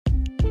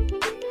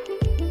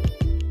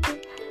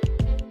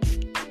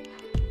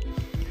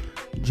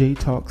J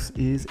Talks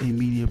is a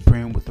media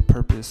brand with the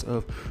purpose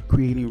of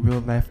creating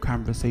real-life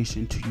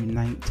conversation to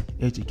unite,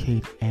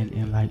 educate, and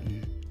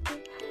enlighten.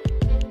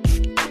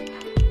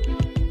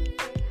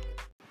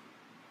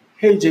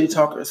 Hey J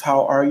Talkers,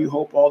 how are you?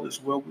 Hope all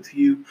is well with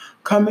you.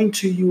 Coming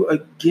to you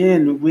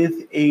again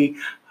with a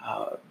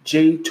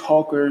J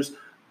Talkers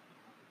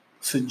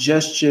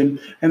suggestion,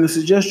 and the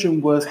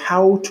suggestion was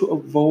how to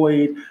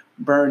avoid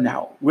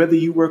burnout. Whether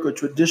you work a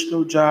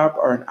traditional job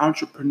or an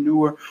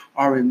entrepreneur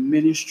or in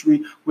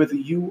ministry, whether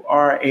you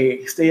are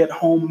a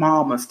stay-at-home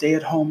mom, a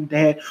stay-at-home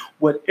dad,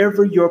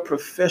 whatever your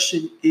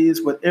profession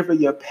is, whatever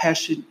your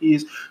passion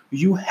is,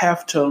 you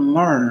have to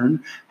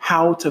learn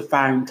how to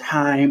find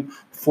time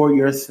for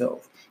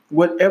yourself.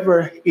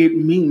 Whatever it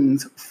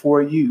means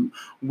for you,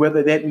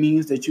 whether that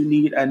means that you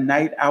need a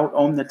night out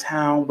on the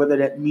town, whether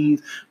that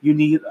means you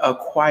need a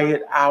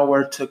quiet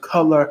hour to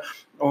color,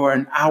 or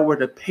an hour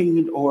to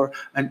paint, or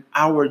an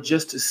hour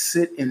just to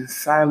sit in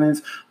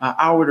silence, an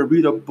hour to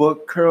read a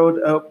book curled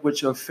up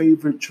with your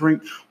favorite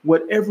drink,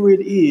 whatever it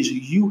is,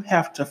 you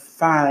have to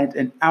find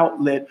an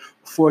outlet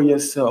for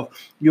yourself.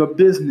 Your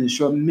business,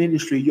 your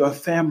ministry, your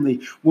family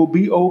will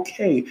be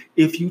okay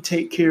if you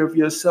take care of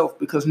yourself,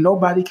 because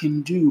nobody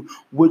can do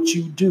what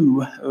you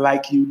do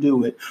like you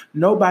do it.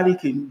 Nobody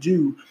can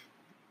do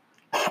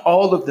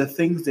all of the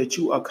things that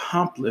you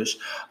accomplish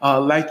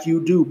like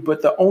you do.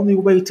 But the only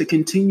way to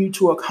continue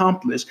to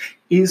accomplish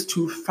is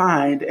to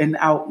find an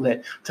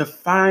outlet, to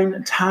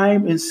find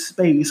time and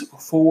space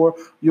for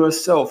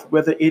yourself,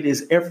 whether it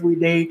is every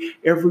day,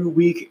 every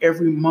week,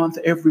 every month,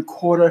 every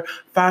quarter.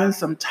 Find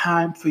some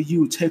time for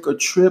you. Take a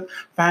trip,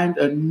 find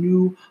a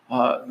new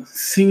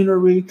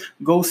scenery,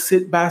 go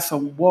sit by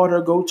some water,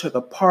 go to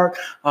the park,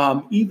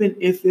 even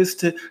if it's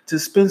to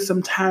spend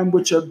some time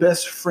with your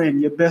best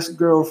friend, your best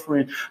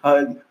girlfriend,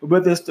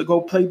 whether it's to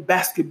go play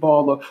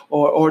basketball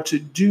or to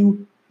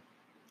do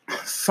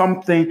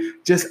something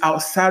just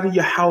outside of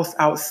your house,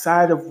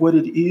 outside of what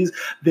it is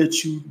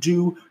that you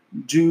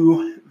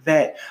do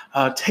that.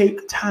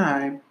 Take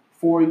time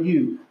for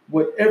you.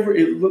 Whatever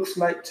it looks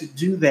like to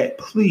do that,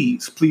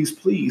 please, please,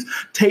 please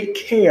take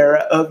care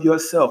of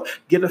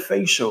yourself. Get a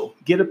facial,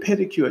 get a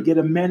pedicure, get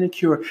a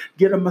manicure,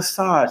 get a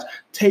massage.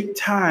 Take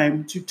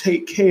time to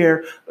take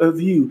care of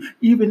you.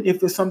 Even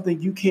if it's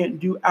something you can't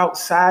do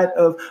outside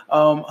of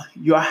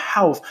your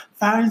house,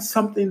 find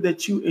something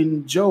that you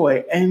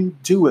enjoy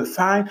and do it.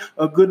 Find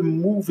a good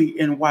movie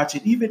and watch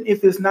it. Even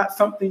if it's not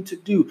something to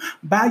do,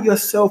 buy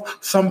yourself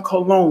some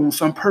cologne,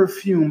 some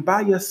perfume,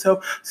 buy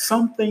yourself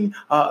something,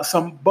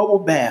 some bubble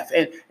bath,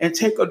 and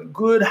take a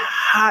good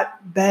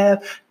hot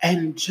bath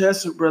and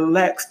just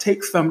relax.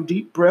 Take some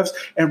deep breaths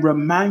and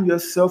remind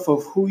yourself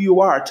of who you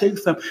are. Take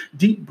some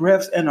deep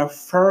breaths and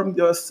affirm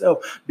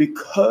yourself,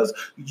 because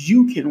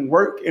you can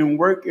work and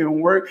work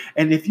and work.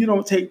 And if you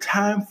don't take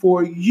time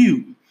for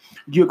you,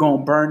 you're going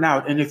to burn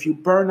out. And if you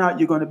burn out,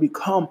 you're going to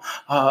become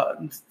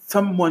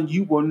someone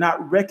you will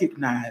not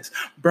recognize.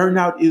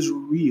 Burnout is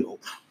real.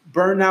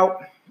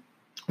 Burnout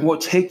will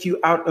take you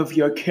out of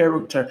your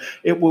character.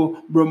 It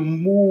will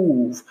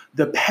remove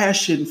the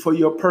passion for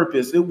your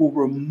purpose. It will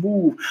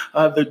remove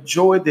the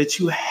joy that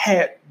you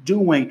had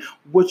doing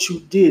what you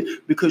did,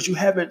 because you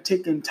haven't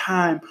taken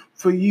time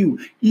for you.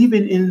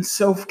 Even in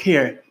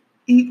self-care,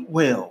 eat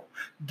well.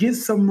 Get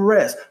some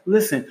rest.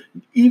 Listen,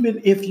 even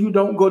if you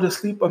don't go to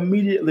sleep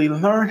immediately,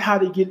 learn how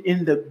to get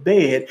into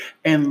bed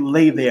and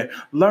lay there.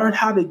 Learn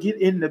how to get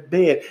into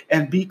bed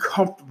and be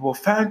comfortable.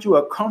 Find you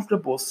a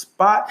comfortable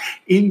spot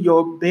in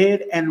your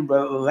bed and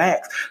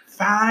relax.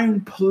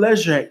 Find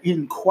pleasure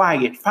in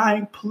quiet.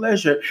 Find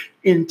pleasure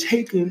in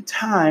taking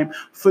time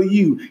for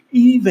you,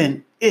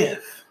 even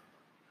if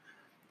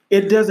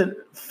it doesn't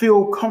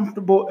feel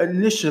comfortable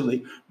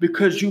initially,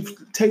 because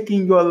you've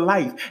taken your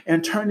life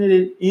and turned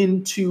it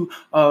into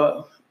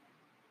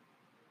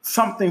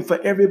something for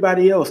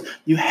everybody else.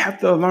 You have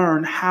to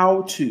learn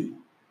how to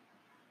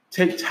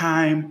take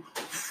time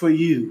for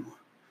you.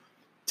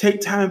 Take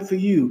time for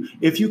you.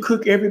 If you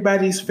cook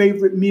everybody's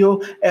favorite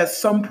meal, at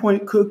some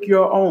point cook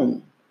your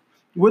own.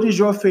 What is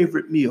your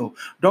favorite meal?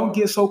 Don't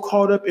get so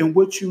caught up in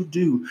what you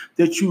do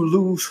that you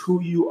lose who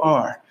you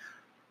are.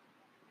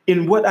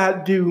 In what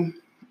I do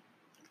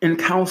in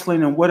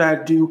counseling and what I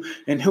do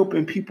in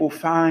helping people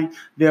find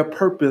their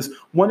purpose,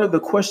 one of the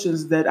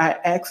questions that I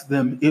ask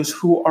them is,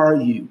 who are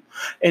you?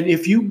 And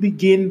if you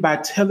begin by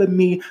telling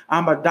me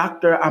I'm a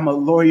doctor, I'm a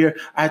lawyer,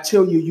 I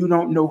tell you, you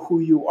don't know who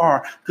you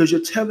are, because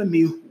you're telling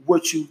me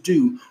what you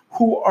do.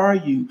 Who are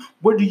you?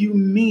 What do you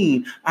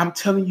mean I'm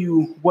telling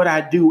you what I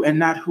do and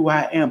not who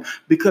I am?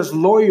 Because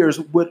lawyers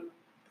would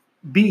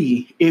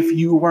be if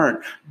you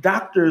weren't.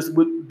 Doctors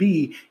would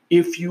be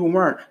if you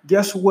weren't.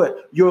 Guess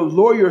what? Your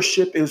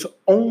lawyership is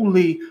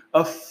only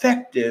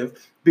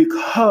effective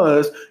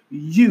because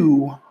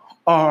you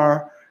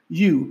are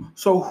you.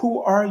 So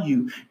who are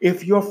you?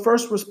 If your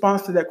first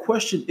response to that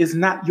question is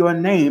not your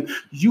name,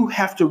 you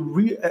have to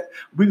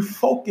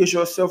refocus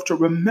yourself to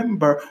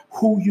remember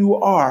who you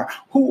are.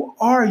 Who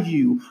are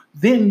you?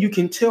 Then you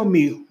can tell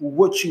me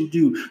what you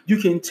do. You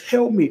can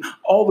tell me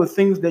all the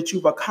things that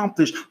you've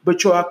accomplished,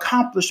 but your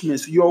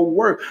accomplishments, your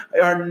work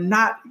are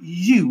not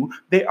you.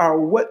 They are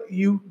what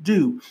you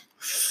do.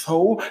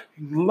 So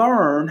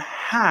learn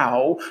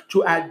how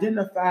to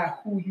identify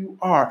who you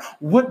are.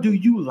 What do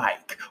you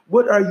like?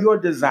 What are your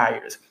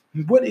desires?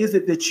 What is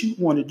it that you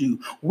want to do?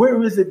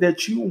 Where is it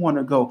that you want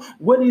to go?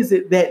 What is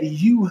it that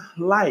you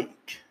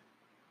like?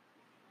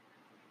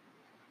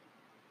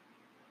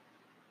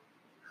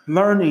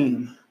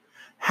 Learning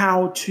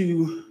how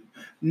to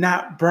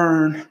not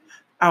burn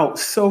out.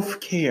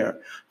 Self-care.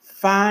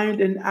 Find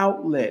an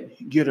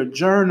outlet. Get a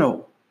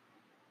journal.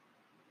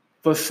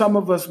 For some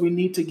of us, we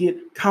need to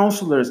get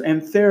counselors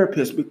and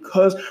therapists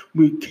because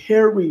we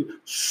carry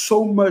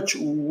so much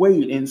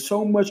weight and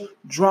so much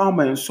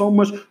drama and so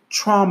much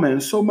trauma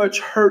and so much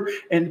hurt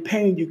and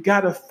pain. You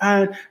got to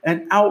find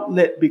an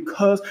outlet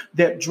because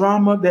that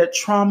drama, that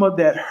trauma,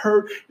 that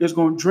hurt is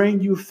going to drain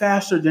you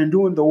faster than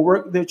doing the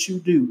work that you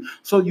do.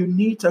 So you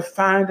need to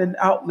find an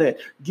outlet.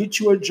 Get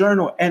you a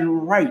journal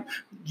and write.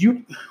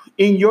 You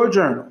in your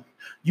journal.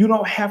 You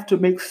don't have to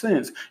make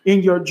sense.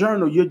 In your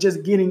journal, you're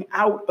just getting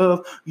out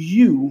of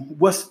you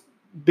what's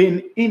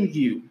been in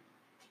you.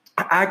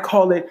 I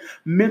call it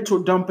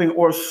mental dumping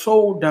or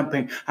soul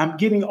dumping. I'm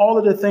getting all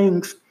of the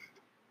things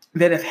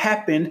that have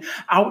happened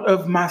out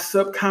of my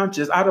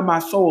subconscious, out of my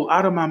soul,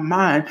 out of my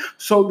mind,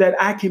 so that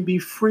I can be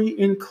free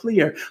and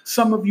clear.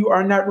 Some of you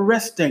are not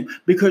resting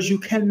because you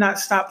cannot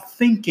stop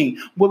thinking.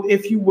 Well,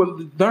 if you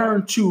will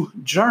learn to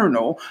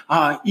journal,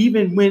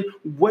 even when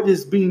what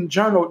is being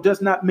journaled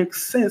does not make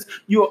sense,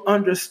 you'll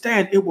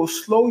understand. It will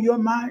slow your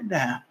mind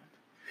down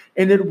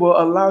and it will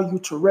allow you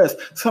to rest.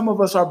 Some of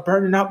us are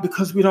burning out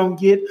because we don't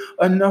get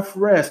enough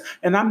rest.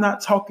 And I'm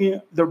not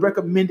talking the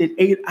recommended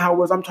 8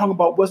 hours. I'm talking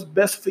about what's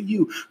best for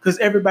you because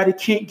everybody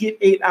can't get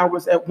 8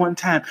 hours at one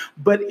time.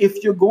 But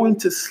if you're going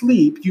to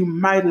sleep, you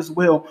might as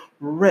well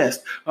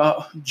rest.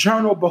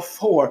 Journal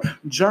before,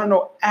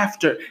 journal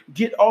after.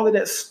 Get all of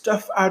that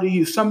stuff out of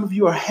you. Some of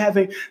you are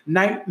having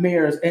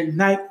nightmares and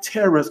night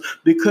terrors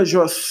because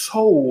your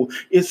soul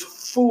is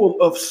full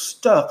of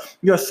stuff.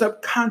 Your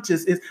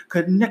subconscious is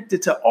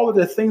connected to all of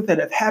the things that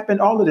have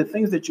happened, all of the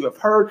things that you have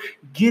heard.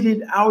 Get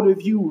it out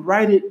of you.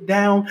 Write it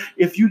down.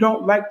 If you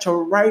don't like to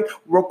write,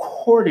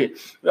 record it.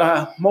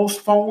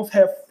 Most phones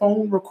have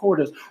phone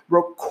recorders.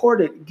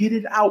 Record it. Get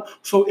it out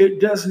so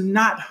it does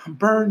not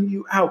burn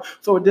you out,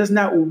 so it does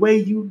not weigh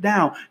you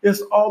down.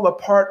 It's all a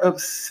part of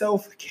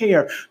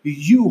self-care.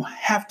 You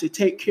have to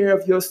take care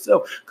of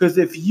yourself because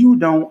if you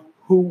don't,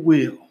 who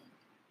will?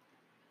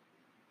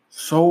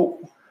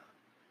 So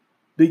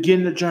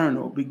begin to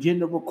journal,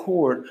 begin to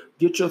record,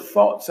 get your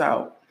thoughts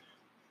out.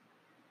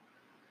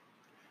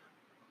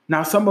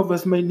 Now, some of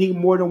us may need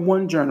more than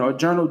one journal, a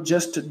journal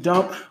just to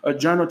dump, a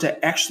journal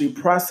to actually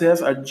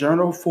process, a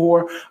journal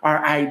for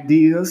our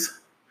ideas.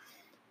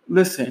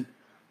 Listen,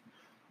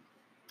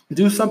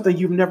 do something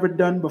you've never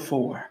done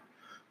before.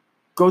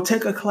 Go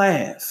take a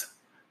class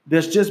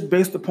that's just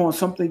based upon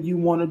something you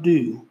want to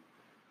do.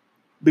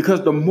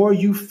 Because the more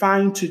you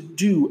find to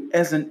do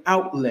as an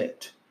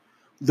outlet,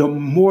 the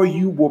more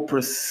you will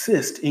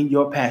persist in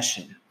your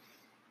passion.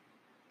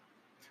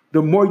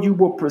 The more you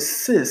will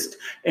persist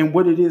in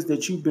what it is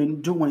that you've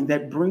been doing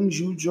that brings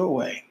you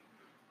joy.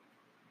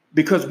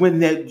 Because when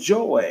that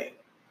joy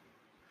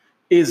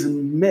is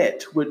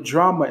met with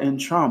drama and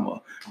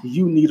trauma,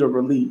 you need a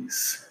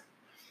release.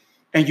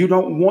 And you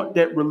don't want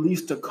that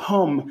release to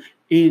come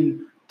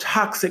in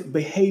toxic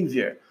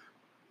behavior.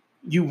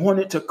 You want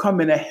it to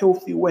come in a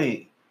healthy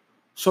way.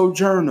 So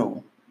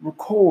journal,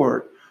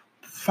 record,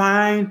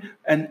 find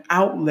an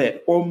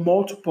outlet or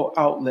multiple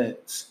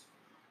outlets.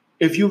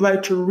 If you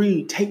like to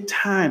read, take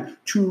time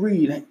to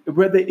read,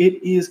 whether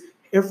it is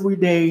every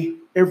day,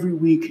 every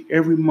week,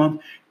 every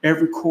month,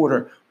 every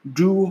quarter.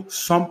 Do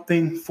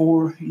something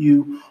for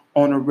you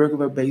on a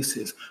regular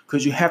basis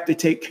because you have to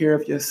take care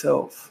of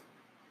yourself.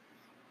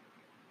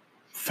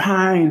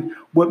 Find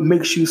what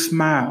makes you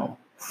smile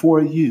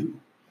for you.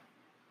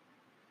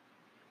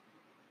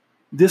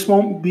 This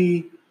won't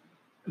be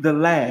the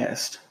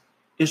last.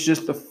 It's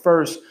just the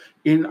first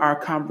in our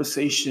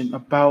conversation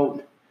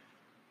about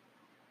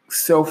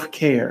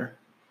self-care,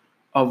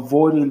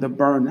 avoiding the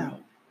burnout.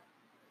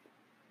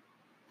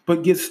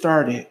 But get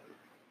started.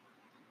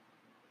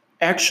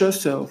 Ask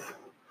yourself,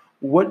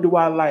 what do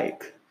I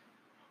like?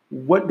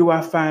 What do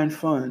I find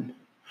fun?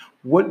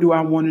 What do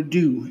I want to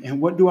do? And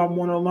what do I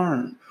want to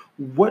learn?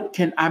 What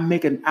can I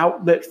make an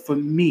outlet for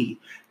me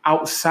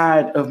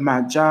outside of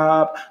my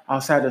job,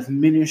 outside of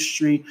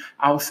ministry,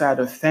 outside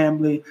of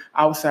family,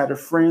 outside of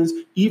friends,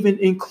 even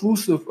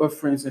inclusive of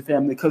friends and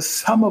family? Because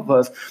some of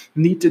us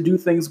need to do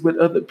things with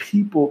other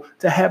people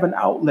to have an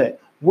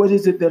outlet. What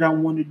is it that I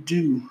want to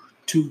do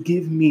to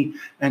give me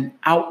an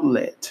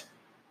outlet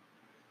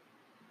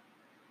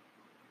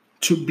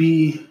to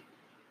be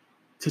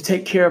to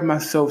take care of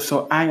myself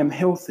so I am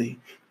healthy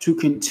to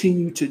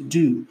continue to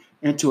do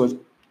and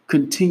to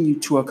continue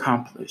to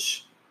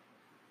accomplish.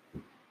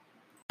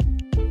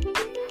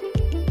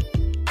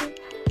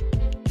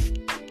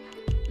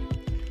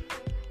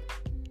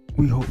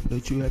 We hope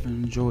that you have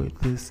enjoyed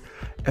this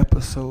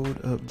episode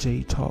of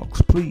J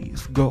Talks.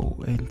 Please go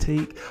and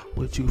take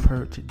what you've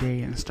heard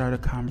today and start a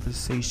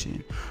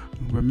conversation.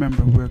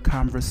 Remember, we're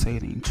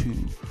conversating to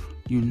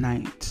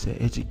unite,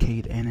 to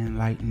educate, and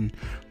enlighten.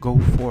 Go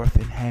forth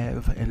and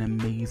have an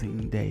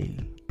amazing day.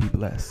 Be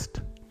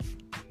blessed.